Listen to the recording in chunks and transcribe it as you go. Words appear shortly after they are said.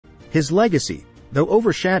His legacy, though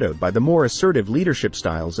overshadowed by the more assertive leadership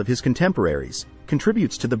styles of his contemporaries,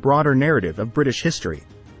 contributes to the broader narrative of British history.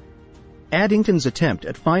 Addington's attempt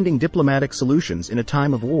at finding diplomatic solutions in a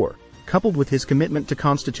time of war, coupled with his commitment to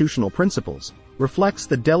constitutional principles, reflects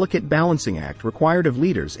the delicate balancing act required of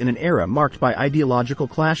leaders in an era marked by ideological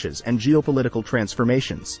clashes and geopolitical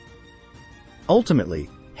transformations. Ultimately,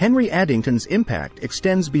 Henry Addington's impact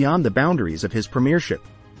extends beyond the boundaries of his premiership.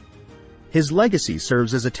 His legacy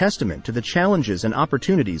serves as a testament to the challenges and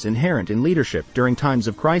opportunities inherent in leadership during times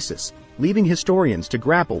of crisis, leaving historians to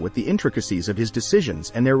grapple with the intricacies of his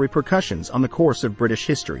decisions and their repercussions on the course of British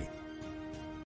history.